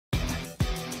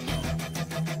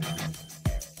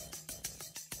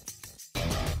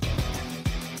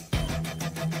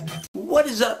What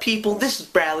is up, people? This is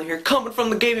Bradley here, coming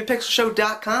from the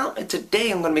GamingPixelShow.com, and today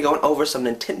I'm going to be going over some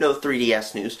Nintendo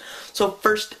 3DS news. So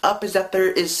first up is that there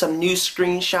is some new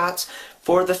screenshots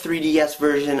for the 3DS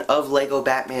version of LEGO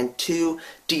Batman 2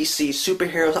 DC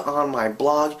Superheroes on my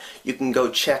blog. You can go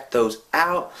check those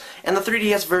out. And the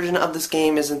 3DS version of this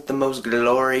game isn't the most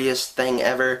glorious thing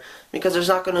ever, because there's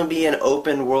not going to be an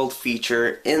open world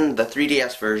feature in the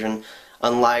 3DS version,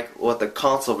 unlike what the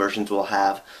console versions will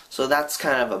have. So that's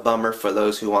kind of a bummer for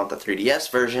those who want the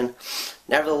 3DS version.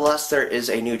 Nevertheless, there is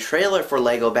a new trailer for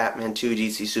LEGO Batman 2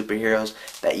 DC Superheroes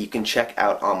that you can check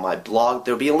out on my blog.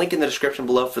 There will be a link in the description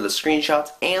below for the screenshots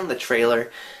and the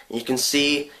trailer. You can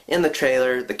see in the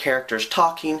trailer the characters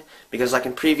talking, because like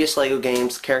in previous LEGO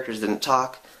games, the characters didn't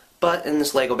talk. But in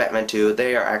this LEGO Batman 2,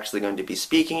 they are actually going to be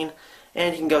speaking.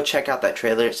 And you can go check out that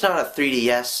trailer. It's not a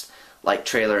 3DS like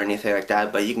trailer or anything like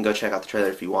that, but you can go check out the trailer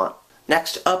if you want.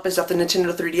 Next up is that the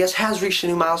Nintendo 3DS has reached a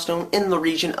new milestone in the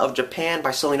region of Japan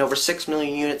by selling over 6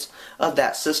 million units of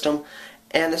that system,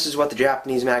 and this is what the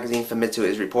Japanese magazine Famitsu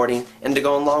is reporting. And to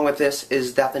go along with this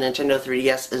is that the Nintendo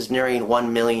 3DS is nearing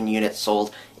 1 million units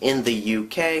sold in the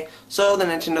UK, so the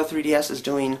Nintendo 3DS is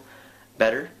doing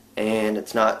better, and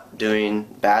it's not doing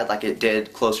bad like it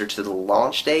did closer to the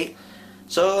launch date.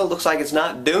 So it looks like it's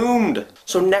not doomed.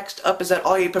 So next up is that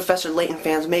all you Professor Layton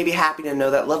fans may be happy to know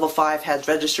that Level 5 has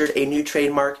registered a new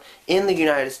trademark in the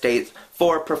United States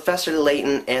for Professor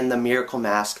Layton and the Miracle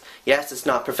Mask. Yes, it's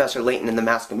not Professor Layton and the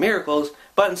Mask of Miracles,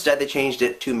 but instead they changed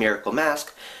it to Miracle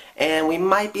Mask. And we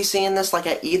might be seeing this like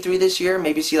at E3 this year,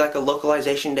 maybe see like a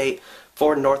localization date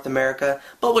for North America,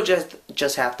 but we'll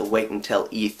just have to wait until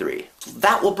E3.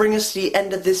 That will bring us to the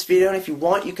end of this video, and if you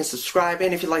want, you can subscribe,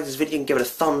 and if you like this video, you can give it a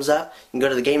thumbs up. You can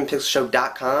go to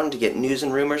thegamingpixelshow.com to get news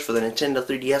and rumors for the Nintendo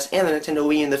 3DS and the Nintendo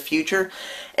Wii in the future,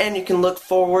 and you can look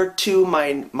forward to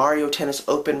my Mario Tennis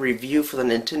Open review for the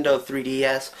Nintendo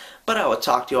 3DS, but I will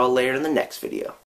talk to you all later in the next video.